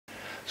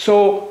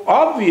So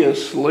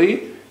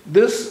obviously,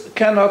 this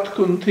cannot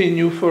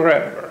continue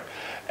forever.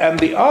 And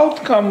the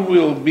outcome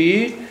will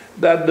be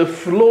that the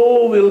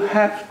flow will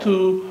have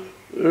to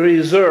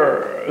reverse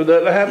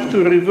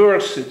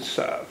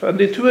itself,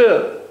 and it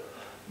will.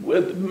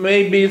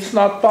 Maybe it's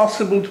not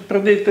possible to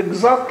predict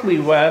exactly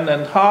when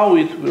and how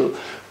it will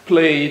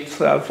play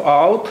itself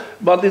out,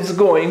 but it's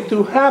going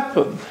to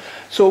happen.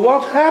 So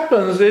what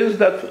happens is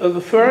that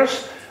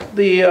first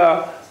the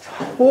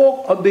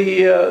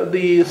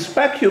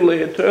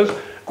speculators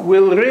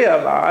will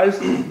realize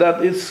that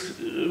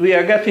we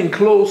are getting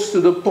close to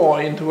the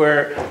point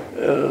where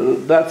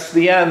that's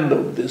the end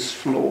of this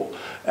flow,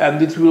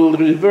 and it will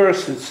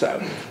reverse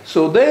itself.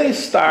 So they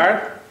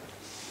start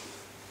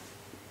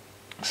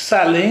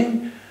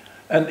selling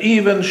and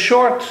even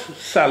short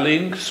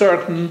selling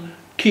certain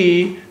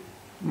key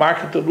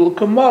marketable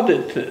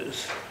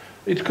commodities.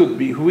 It could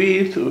be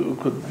wheat, it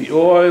could be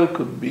oil,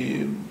 could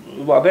be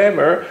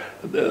whatever.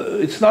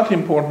 It's not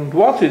important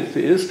what it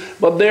is,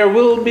 but there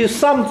will be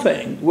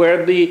something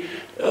where the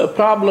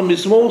problem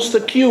is most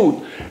acute,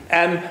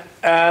 and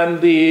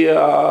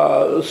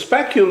the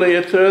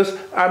speculators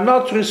are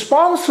not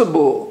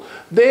responsible.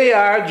 They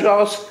are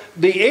just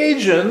the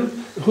agent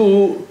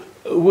who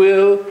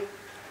will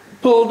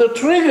pull the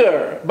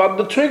trigger, but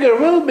the trigger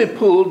will be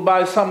pulled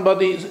by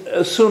somebody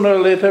sooner or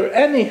later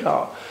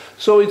anyhow.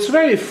 So it's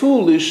very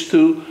foolish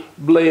to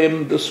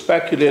blame the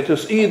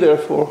speculators either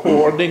for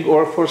hoarding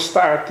or for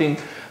starting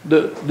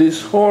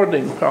this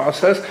hoarding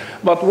process.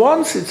 But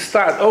once it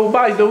starts, oh,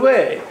 by the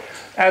way,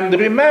 and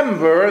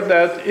remember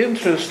that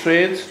interest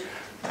rates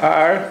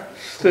are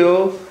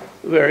still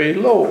very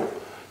low.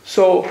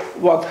 So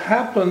what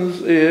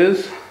happens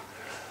is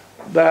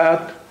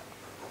that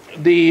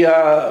the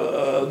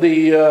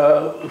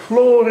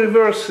flow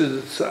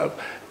reverses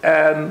itself,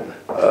 and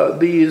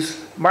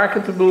these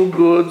marketable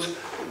goods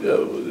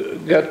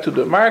get to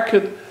the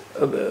market,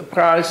 the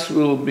price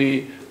will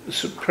be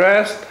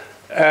suppressed,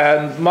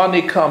 and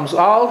money comes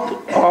out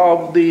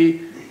of the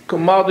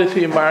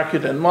commodity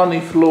market and money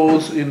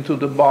flows into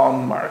the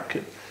bond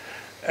market.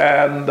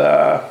 And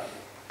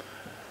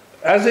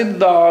as it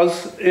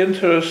does,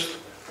 interest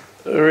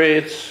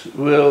rates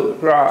will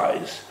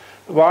rise.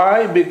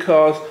 Why?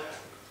 Because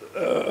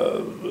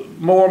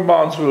more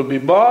bonds will be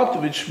bought,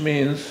 which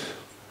means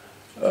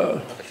I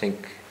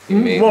think you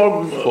mean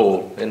more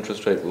fall.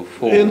 Interest rate will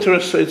fall.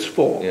 Interest rates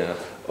fall. Yeah.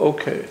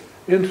 Okay.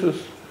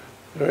 Interest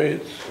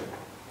rates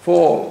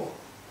fall.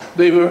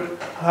 They were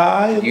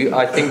high.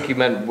 I think you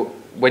meant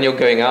when you're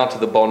going out of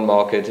the bond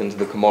market into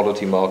the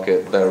commodity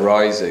market, they're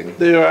rising.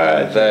 They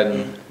rise.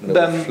 Then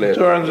flip.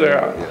 Turns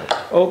around.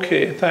 Yeah.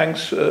 Okay.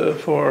 Thanks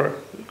for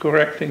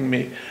correcting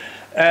me.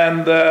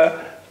 And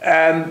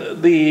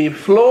the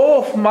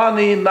flow of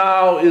money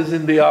now is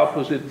in the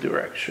opposite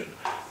direction.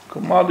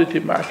 Commodity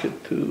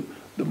market to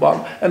the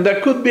bond. And there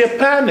could be a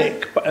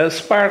panic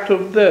as part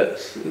of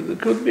this. There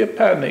could be a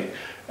panic,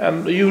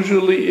 and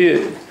usually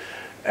is.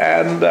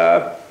 And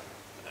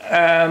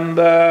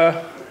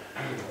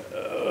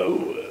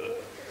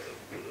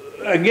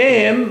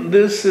again,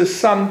 this is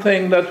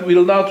something that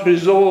will not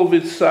resolve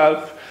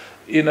itself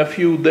in a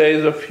few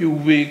days, a few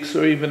weeks,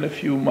 or even a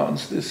few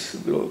months. This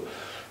will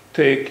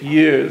take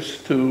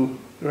years to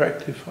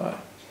rectify.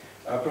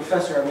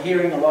 Professor, I'm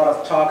hearing a lot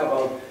of talk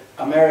about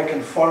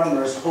American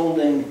farmers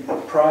holding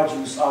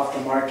produce off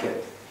the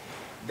market.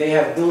 They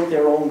have built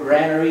their own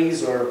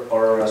granaries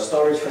or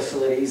storage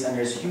facilities, and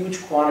there's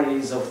huge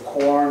quantities of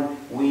corn,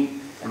 wheat,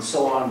 and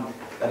so on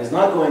that is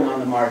not going on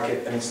the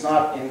market, and it's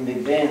not in the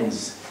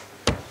bins.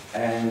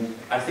 And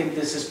I think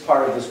this is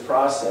part of this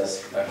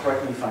process,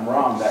 correct me if I'm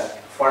wrong,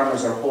 that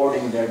farmers are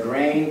hoarding their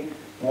grain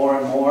more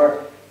and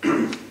more.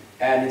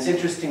 And it's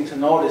interesting to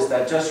notice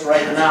that just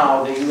right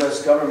now, the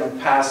US government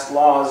passed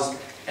laws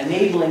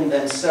enabling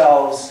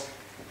themselves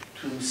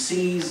to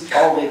seize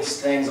all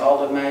these things,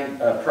 all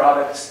the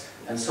products,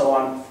 and so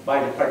on, by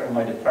department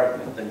by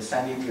department. And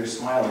Sandy, you're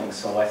smiling,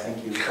 so I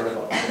think you've heard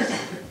about this.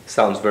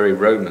 Sounds very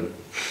Roman.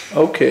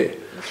 Okay.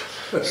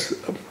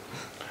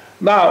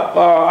 Now,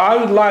 I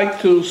would like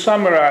to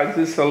summarize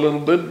this a little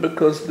bit,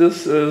 because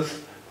this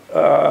is,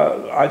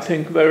 I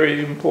think,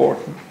 very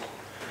important.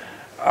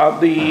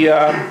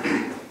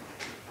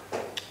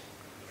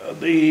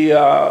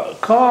 The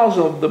cause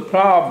of the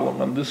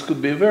problem, and this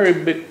could be a very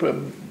big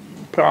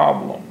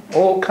problem,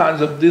 all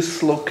kinds of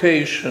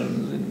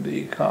dislocations in the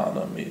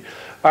economy,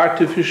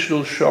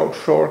 artificial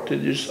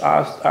shortages,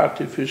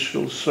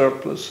 artificial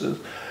surpluses,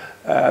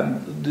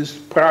 and this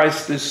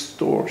price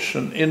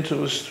distortion,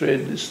 interest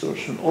rate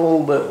distortion,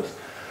 all this.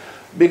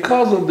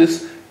 Because of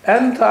this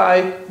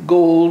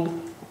anti-gold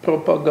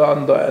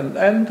propaganda and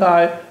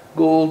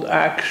anti-gold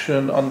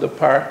action on the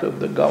part of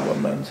the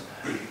governments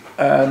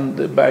and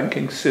the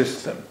banking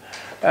system.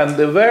 And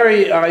the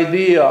very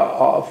idea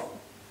of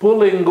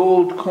pulling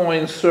gold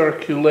coin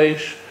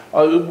circulation,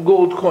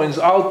 gold coins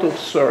out of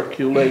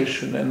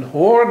circulation and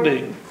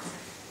hoarding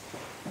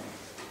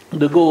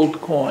the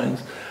gold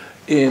coins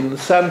in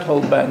central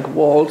bank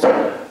vaults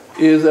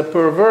is a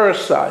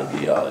perverse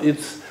idea.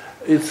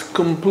 It's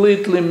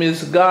completely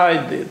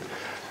misguided.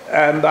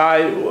 And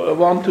I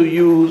want to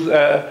use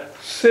a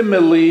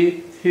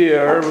simile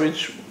here,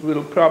 which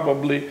will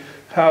probably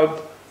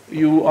help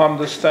you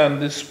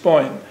understand this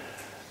point.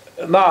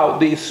 Now,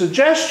 the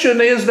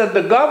suggestion is that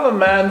the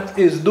government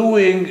is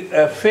doing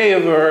a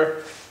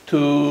favor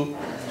to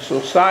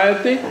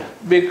society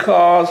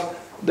because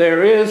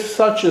there is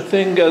such a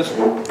thing as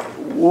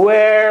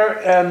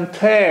wear and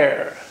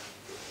tear.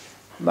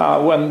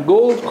 Now, when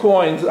gold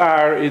coins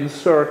are in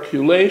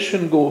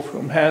circulation, go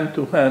from hand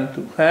to hand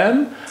to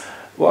hand,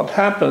 what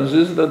happens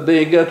is that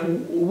they get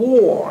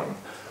worn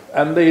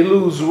and they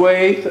lose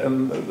weight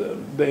and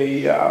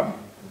they are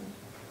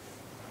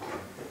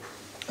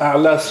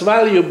less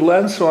valuable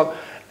and so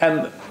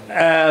on.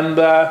 And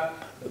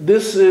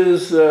this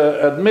is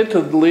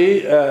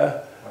admittedly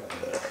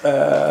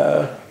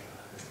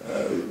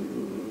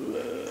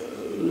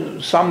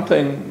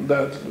something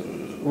that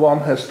one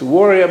has to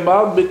worry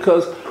about,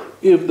 because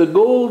if the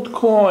gold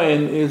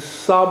coin is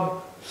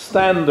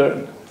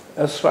substandard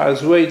as far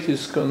as weight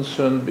is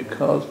concerned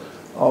because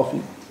of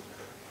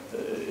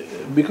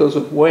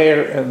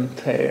wear and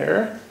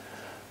tear,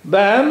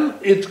 then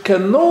it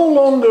can no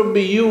longer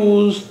be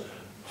used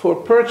for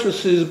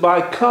purchases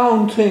by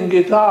counting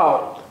it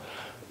out.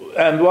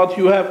 And what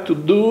you have to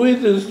do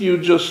is you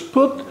just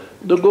put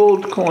the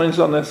gold coins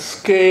on a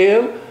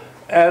scale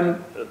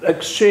and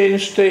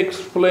exchange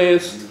takes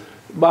place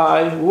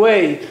by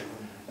weight.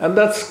 And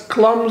that's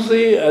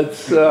clumsy,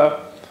 it's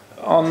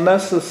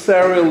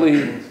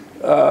unnecessarily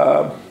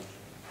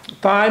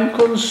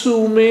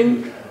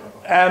time-consuming,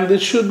 and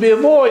it should be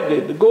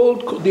avoided.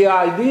 The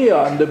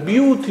idea and the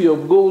beauty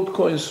of gold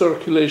coin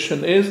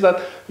circulation is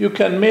that you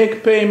can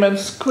make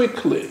payments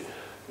quickly.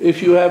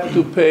 If you have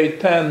to pay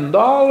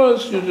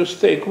 $10, you just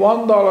take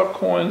 $1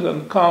 coins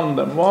and count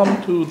them,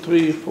 1, 2,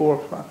 3, 4,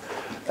 5,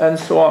 and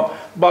so on.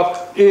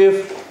 But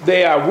if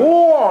they are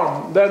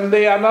worn, then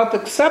they are not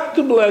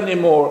acceptable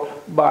anymore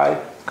by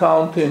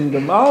counting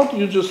them out.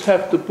 You just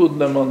have to put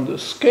them on the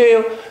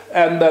scale,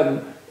 and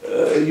then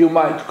you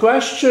might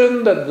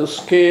question that the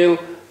scale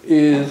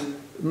is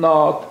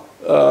not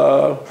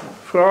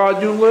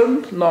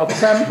fraudulent, not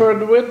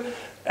tampered with,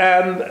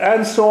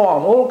 and so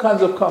on, all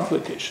kinds of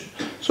complications.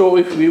 So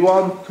if we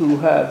want to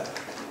have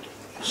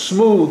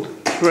smooth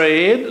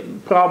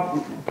trade,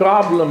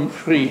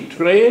 problem-free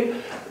trade,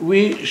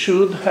 we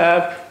should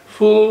have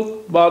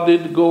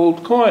full-bodied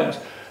gold coins.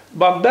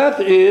 But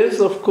that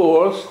is, of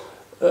course,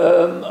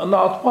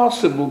 not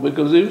possible,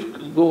 because if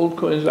gold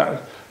coins are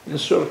in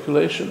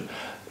circulation.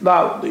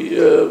 Now,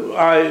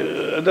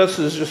 this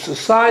is just a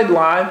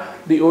sideline.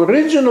 The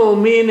original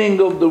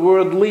meaning of the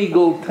word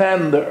legal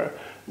tender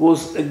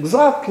was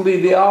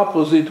exactly the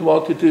opposite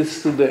what it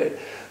is today.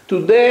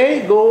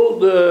 Today,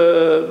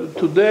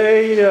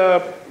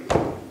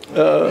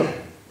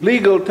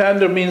 legal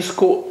tender means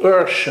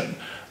coercion.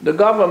 The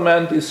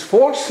government is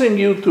forcing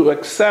you to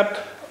accept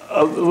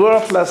a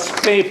worthless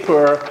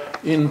paper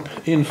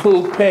in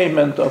full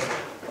payment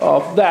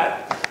of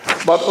that.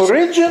 But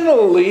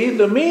originally,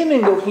 the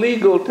meaning of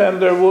legal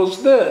tender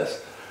was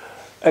this: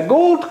 a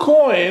gold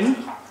coin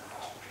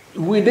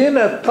within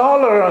a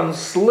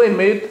tolerance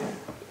limit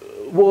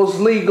was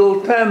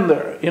legal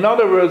tender. In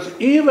other words,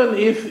 even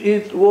if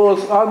it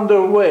was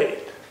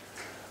underweight,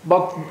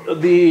 but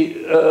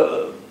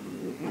the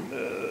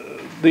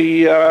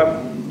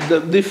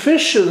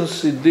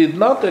deficiency did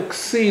not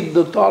exceed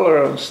the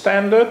tolerance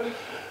standard,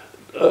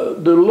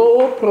 the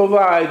law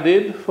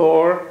provided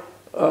for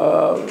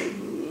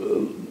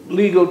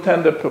legal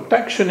tender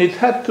protection. It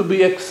had to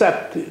be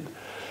accepted.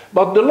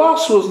 But the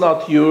loss was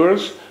not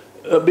yours,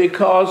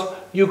 because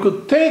you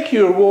could take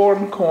your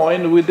worn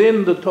coin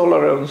within the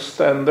tolerance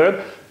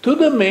standard to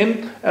the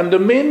mint, and the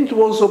mint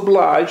was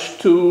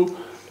obliged to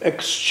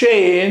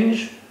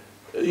exchange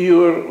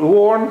your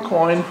worn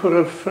coin for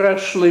a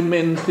freshly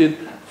minted,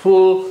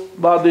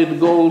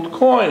 full-bodied gold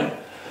coin.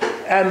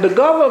 And the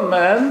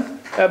government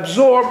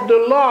absorbed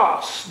the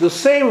loss, the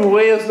same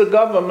way as the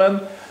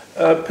government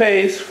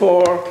pays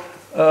for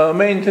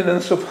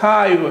maintenance of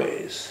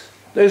highways.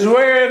 There's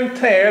wear and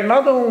tear,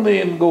 not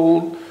only in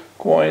gold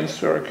coin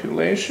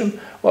circulation,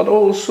 but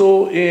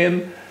also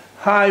in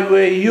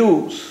highway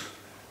use.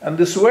 And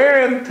this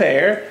wear and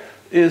tear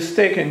is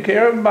taken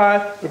care of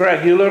by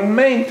regular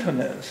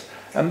maintenance,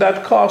 and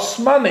that costs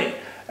money.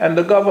 And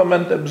the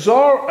government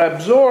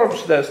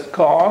absorbs that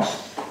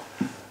cost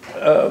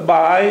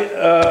by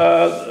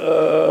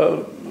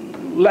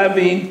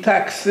levying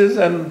taxes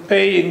and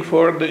paying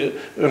for the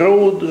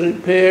road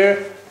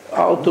repair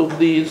out of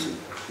these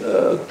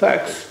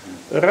tax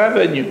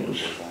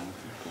revenues.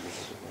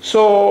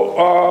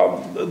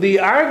 So the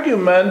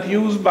argument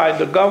used by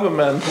the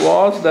government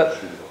was that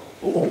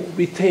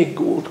we take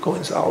gold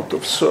coins out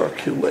of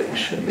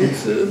circulation.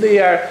 They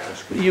are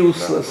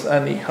useless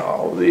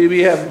anyhow.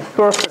 We have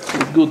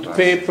perfectly good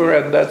paper,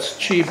 and that's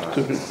cheap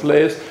to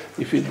replace.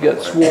 If it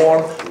gets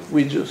worn,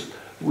 we just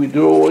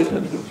withdraw it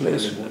and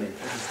replace it.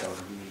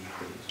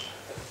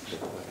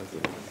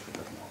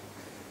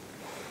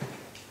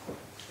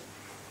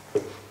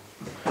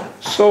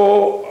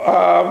 So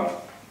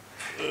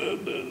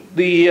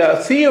the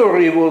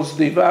theory was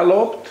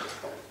developed.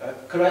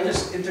 Could I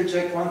just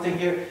interject one thing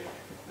here?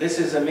 This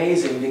is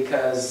amazing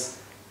because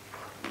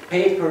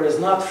paper is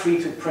not free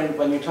to print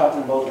when you're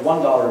talking about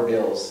 $1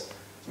 bills.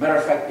 As a matter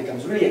of fact, it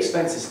becomes really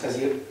expensive because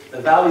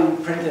the value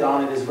printed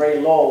on it is very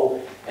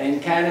low. And in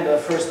Canada,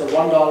 first the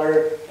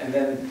 $1 and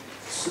then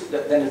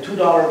the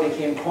 $2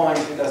 became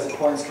coins because the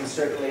coins can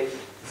circulate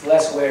with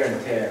less wear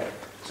and tear.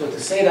 So to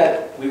say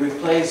that we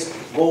replace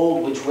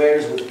gold, which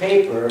wears, with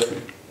paper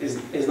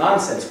is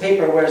nonsense.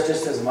 Paper wears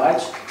just as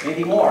much,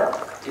 maybe more.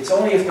 It's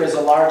only if there's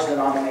a large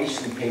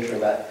denomination paper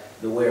that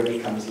the wear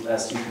becomes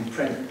less. You can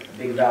print a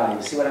big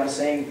value. See what I'm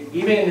saying?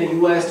 Even in the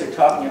US, they're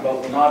talking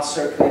about not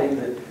circulating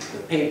the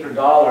paper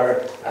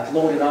dollar at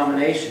low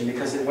denomination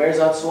because it wears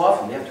out so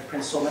often. They have to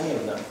print so many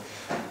of them.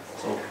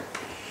 So.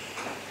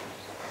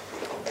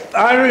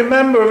 I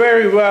remember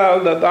very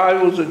well that I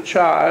was a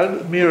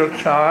child, mere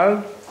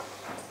child,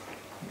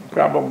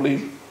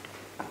 probably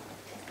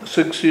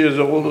 6 years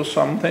old or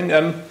something,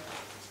 and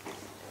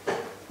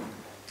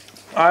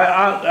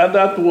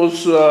that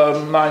was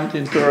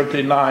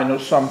 1939 or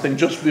something,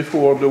 just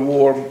before the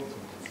war,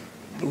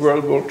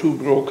 World War II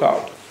broke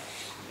out.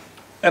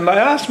 And I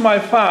asked my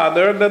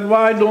father that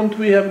why don't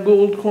we have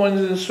gold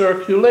coins in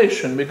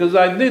circulation, because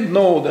I did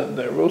know that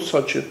there was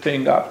such a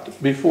thing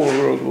before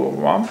World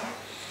War I.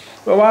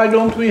 But why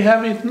don't we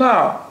have it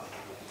now?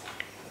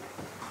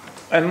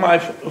 And my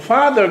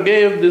father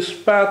gave this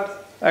pat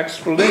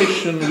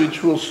explanation,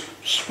 which was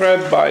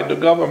spread by the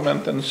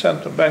government and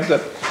central banks,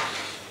 that,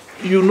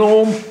 you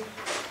know,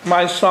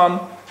 my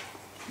son,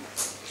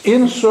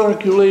 in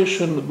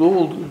circulation the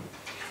gold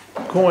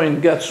coin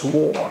gets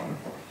worn,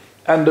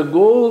 and the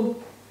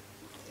gold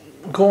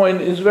coin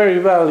is very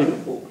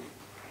valuable.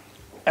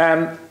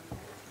 And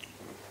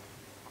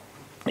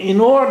in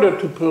order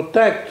to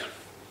protect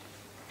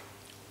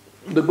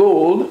the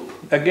gold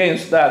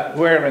against that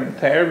wear and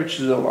tear, which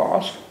is a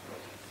loss,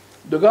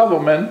 the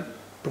government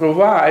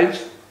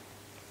provides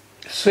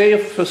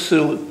safe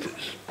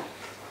facilities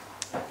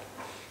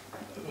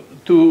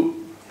to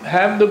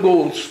have the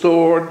gold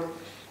stored,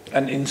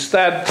 and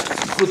instead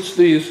puts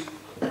these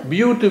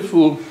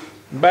beautiful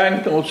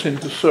banknotes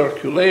into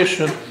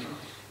circulation.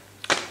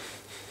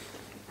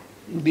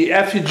 The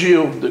effigy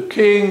of the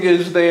king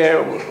is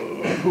there,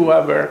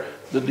 whoever,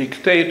 the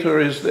dictator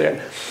is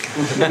there.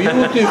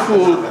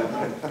 Beautiful,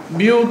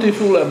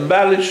 beautiful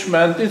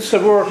embellishment. It's a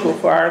work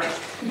of art.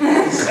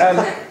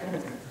 And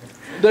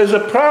there's a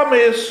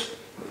promise.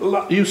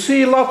 You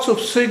see lots of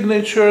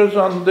signatures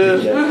on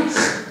this.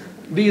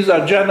 These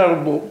are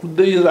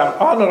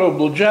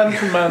honorable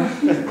gentlemen,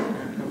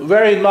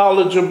 very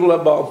knowledgeable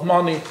about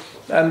money,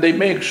 and they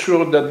make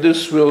sure that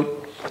this will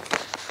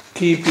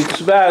keep its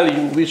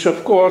value, which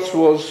of course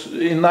was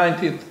in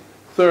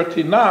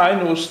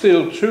 1939 was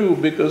still true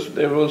because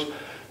there was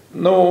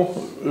no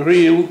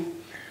real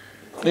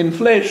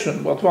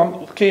inflation. But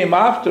what came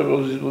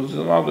afterwards, it was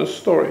another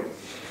story.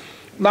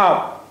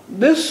 Now,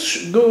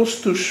 this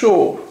goes to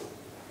show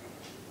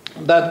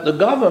that the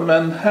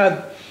government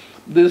had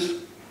this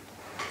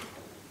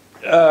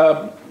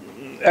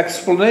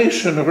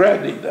explanation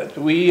ready, that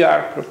we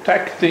are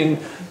protecting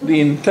the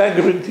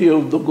integrity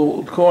of the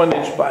gold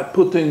coinage by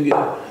putting it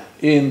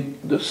in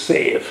the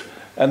safe,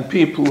 and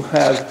people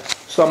have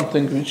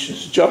something which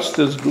is just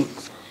as good.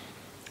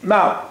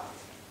 Now,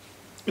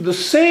 the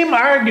same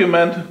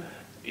argument,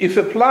 if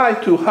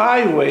applied to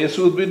highways,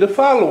 would be the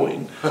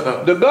following.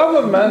 The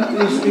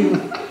government is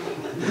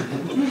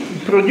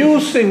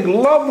producing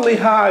lovely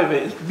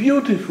highways,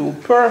 beautiful,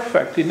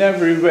 perfect in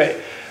every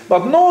way.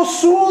 But no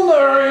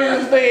sooner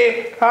is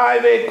the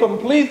highway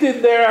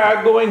completed, there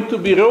are going to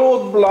be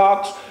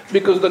roadblocks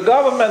because the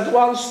government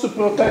wants to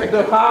protect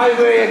the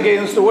highway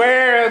against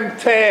wear and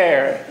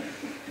tear.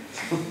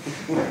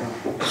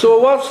 So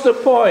what's the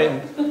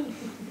point?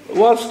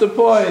 What's the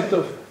point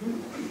of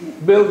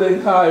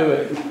building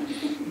highways?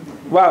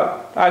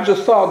 Well, I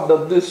just thought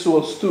that this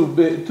was too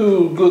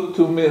good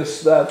to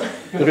miss that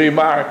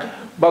remark.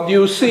 But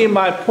you see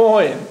my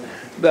point,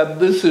 that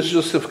this is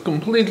just a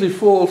completely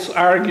false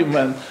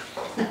argument.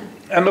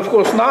 And of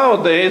course,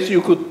 nowadays you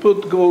could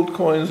put gold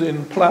coins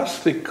in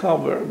plastic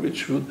cover,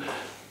 which would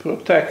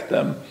protect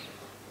them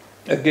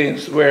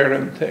against wear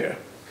and tear.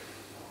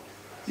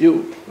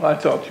 I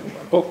thought you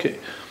were. Okay.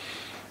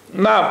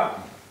 Now,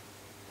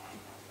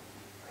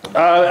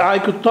 I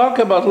could talk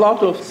about a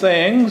lot of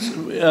things,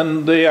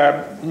 and they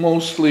are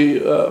mostly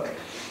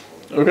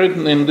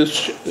written in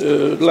this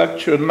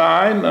lecture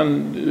 9,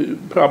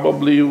 and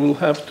probably you will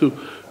have to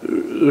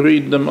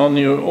read them on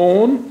your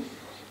own.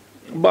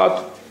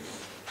 But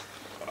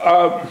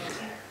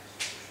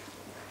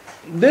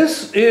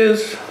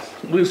this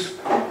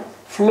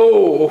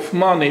flow of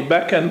money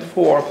back and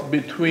forth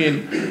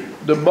between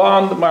the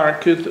bond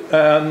market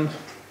and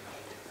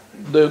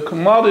the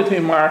commodity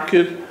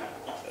market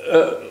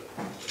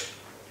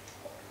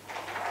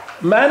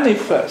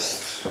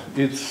manifests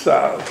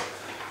itself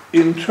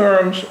in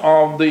terms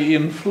of the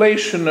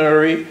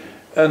inflationary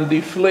and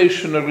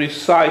deflationary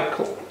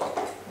cycle,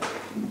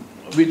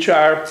 which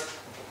are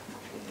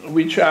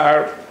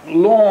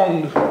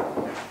long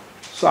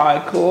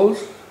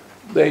cycles.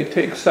 They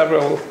take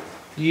several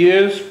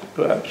years,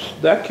 perhaps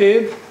a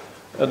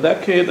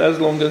decade, as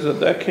long as a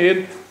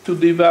decade to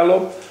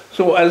develop.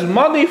 So as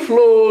money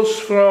flows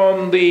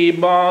from the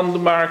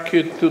bond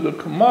market to the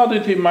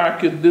commodity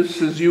market,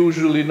 this is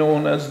usually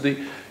known as the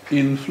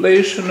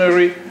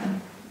inflationary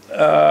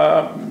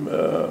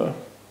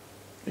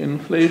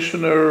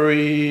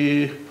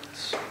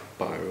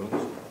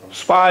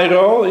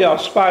spiral. Yeah,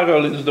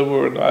 spiral is the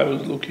word I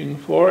was looking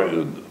for.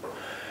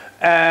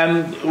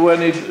 And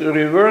when it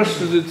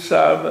reverses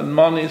itself and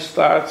money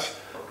starts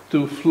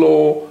to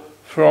flow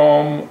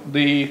from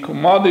the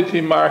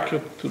commodity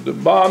market to the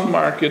bond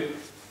market,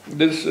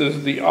 this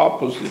is the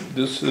opposite.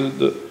 This is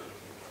the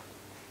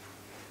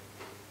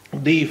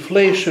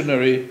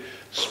deflationary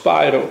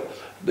spiral.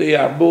 They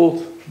are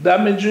both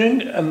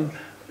damaging and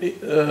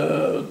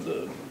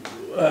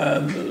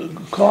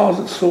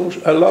cause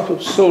a lot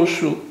of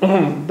social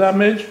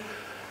damage.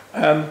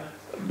 And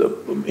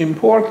the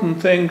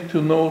important thing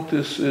to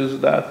notice is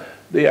that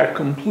they are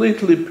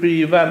completely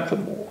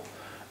preventable.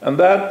 And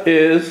that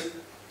is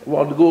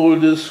what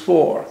gold is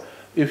for.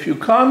 If you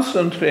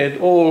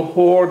concentrate all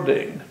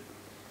hoarding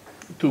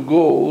to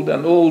gold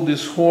and all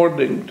this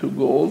hoarding to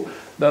gold,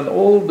 then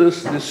all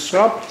this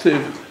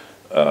disruptive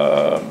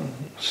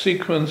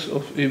sequence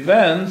of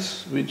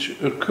events which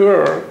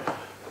occur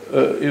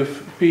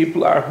if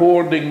people are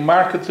hoarding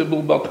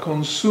marketable but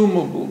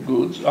consumable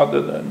goods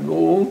other than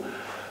gold,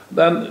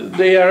 then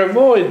they are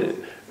avoided.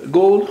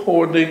 Gold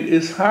hoarding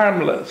is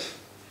harmless,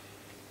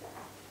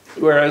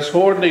 whereas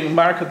hoarding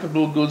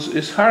marketable goods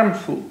is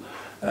harmful.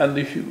 And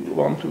if you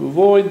want to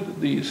avoid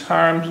these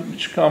harms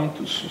which come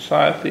to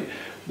society,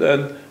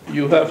 then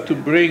you have to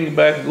bring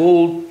back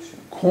gold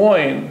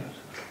coin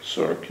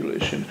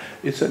circulation.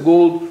 It's a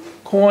gold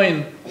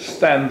coin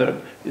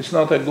standard. It's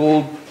not a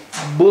gold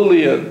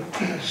bullion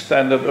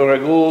standard or a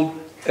gold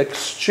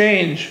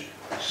exchange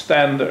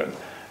standard.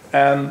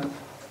 And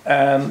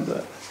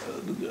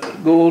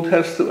gold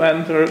has to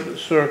enter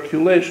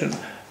circulation.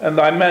 And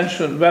I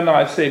mentioned, when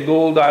I say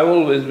gold, I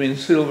always mean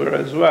silver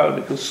as well,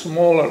 because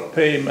smaller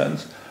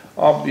payments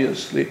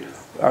obviously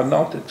are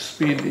not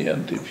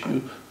expedient if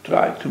you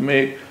try to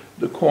make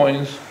the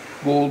coins,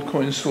 gold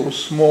coins, so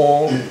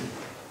small.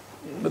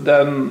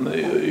 Then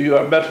you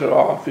are better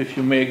off if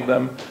you make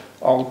them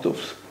out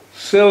of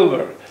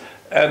silver.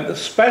 And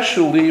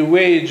especially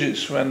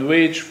wages, when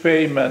wage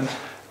payments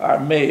are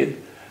made,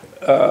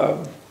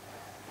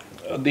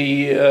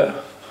 the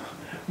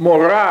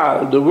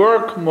morale, the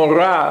work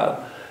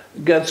morale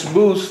gets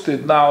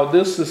boosted. Now,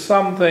 this is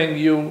something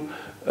you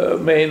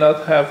may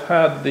not have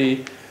had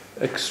the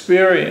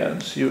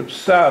experience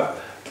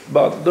yourself,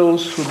 but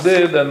those who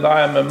did, and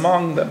I am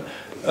among them,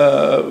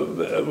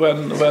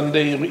 when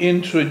they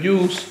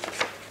introduced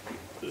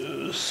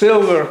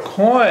silver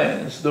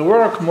coins, the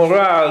work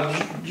morale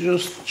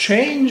just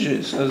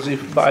changes as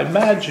if by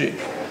magic.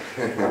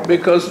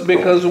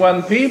 Because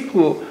when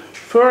people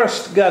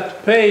first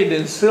get paid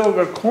in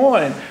silver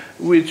coin,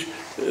 which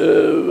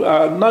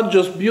are not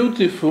just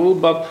beautiful,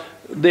 but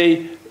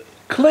they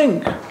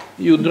clink.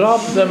 You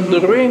drop them,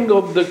 the ring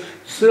of the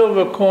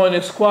silver coin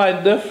is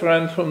quite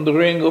different from the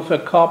ring of a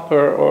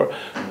copper or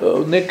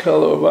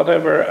nickel or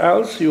whatever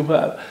else you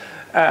have.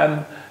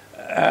 And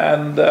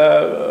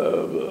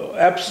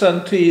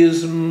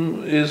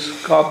absenteeism is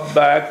cut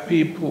back.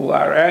 People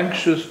are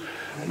anxious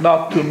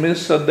not to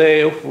miss a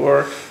day of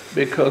work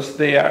because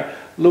they are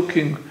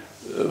looking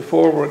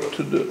forward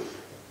to the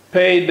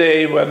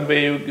payday when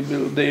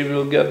they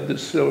will get the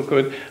silver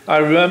coin. I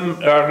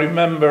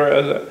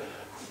remember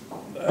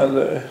as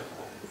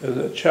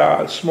a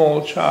child,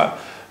 small child,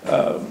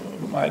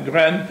 my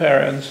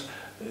grandparents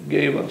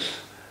gave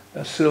us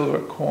a silver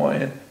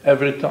coin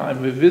every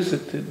time we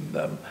visited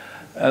them,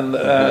 and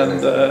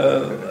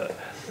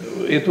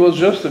it was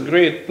just a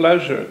great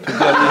pleasure to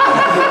get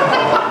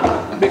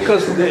it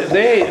because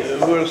they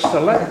were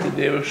selected,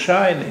 they were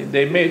shiny.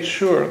 They made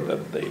sure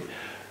that they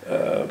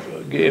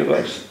gave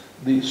us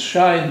these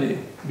shiny,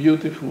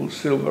 beautiful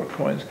silver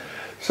coins.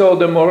 So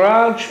the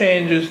morale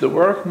changes, the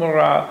work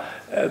morale.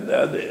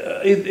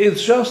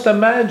 It's just a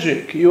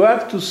magic. You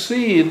have to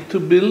see it to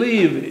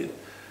believe it.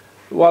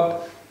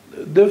 What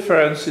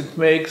difference it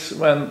makes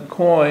when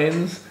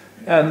coins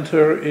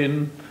enter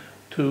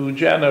into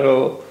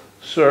general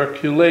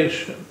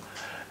circulation.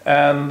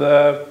 And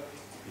that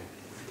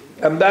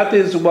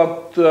is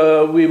what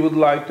we would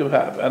like to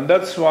have. And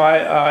that's why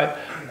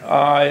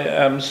I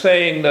am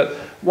saying that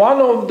one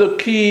of the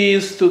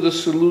keys to the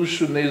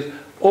solution is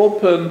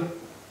open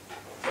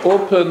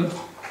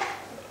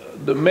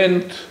the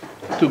mint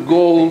to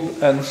gold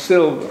and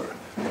silver.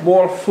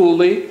 More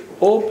fully,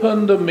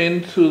 open the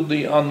mint to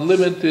the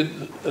unlimited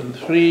and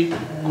free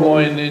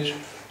coinage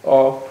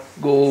of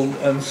gold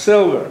and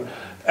silver.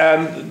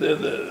 And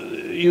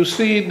you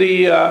see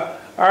the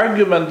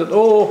argument that,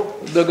 oh,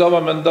 the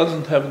government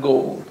doesn't have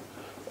gold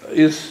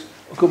is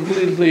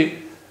completely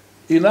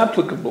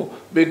inapplicable,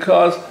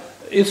 because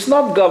it's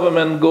not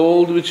government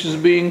gold which is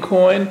being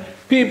coined.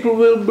 People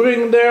will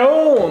bring their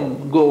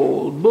own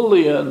gold,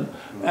 bullion,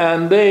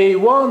 and they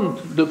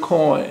want the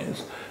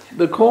coins.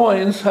 The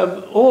coins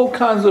have all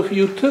kinds of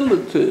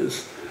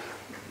utilities,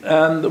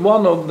 and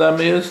one of them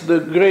is the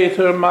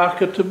greater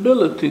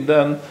marketability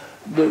than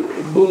the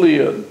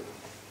bullion.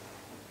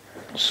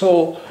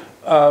 So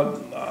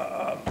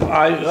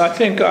I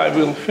think I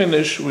will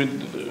finish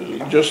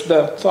with just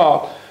that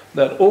thought,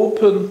 that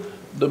open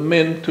the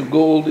mint to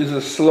gold is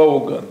a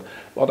slogan.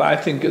 But I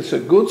think it's a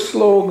good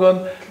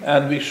slogan,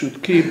 and we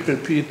should keep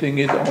repeating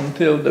it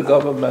until the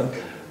government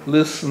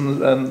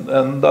listens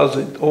and does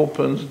it,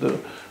 opens the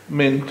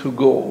mint to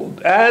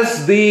gold.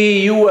 As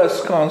the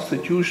US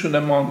Constitution,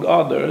 among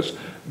others,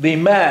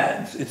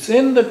 demands. It's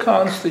in the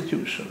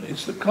Constitution.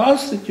 It's the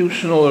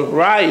constitutional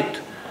right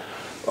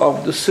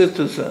of the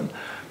citizen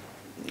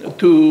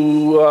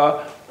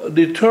to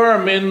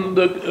determine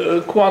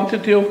the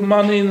quantity of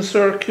money in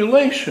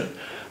circulation.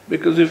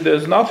 Because if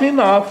there's not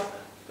enough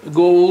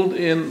not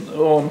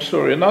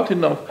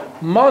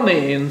enough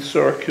money in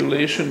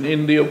circulation,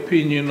 in the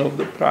opinion of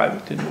the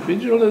private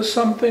individual, there's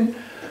something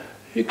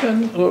he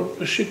can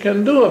or she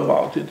can do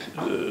about it.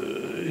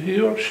 He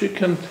or she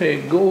can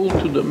take gold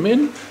to the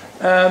mint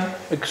and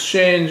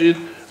exchange it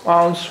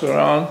ounce for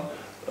ounce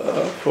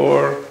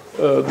for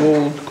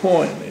gold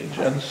coinage,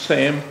 and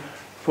same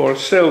for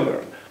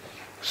silver.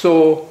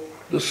 So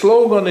the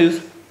slogan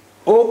is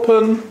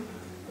open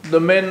the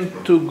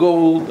mint to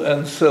gold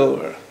and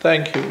silver.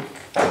 Thank you.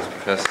 Thanks,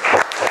 Professor.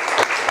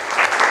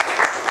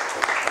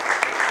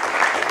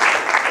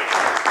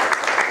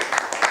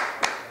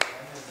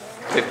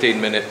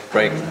 15-minute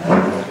break.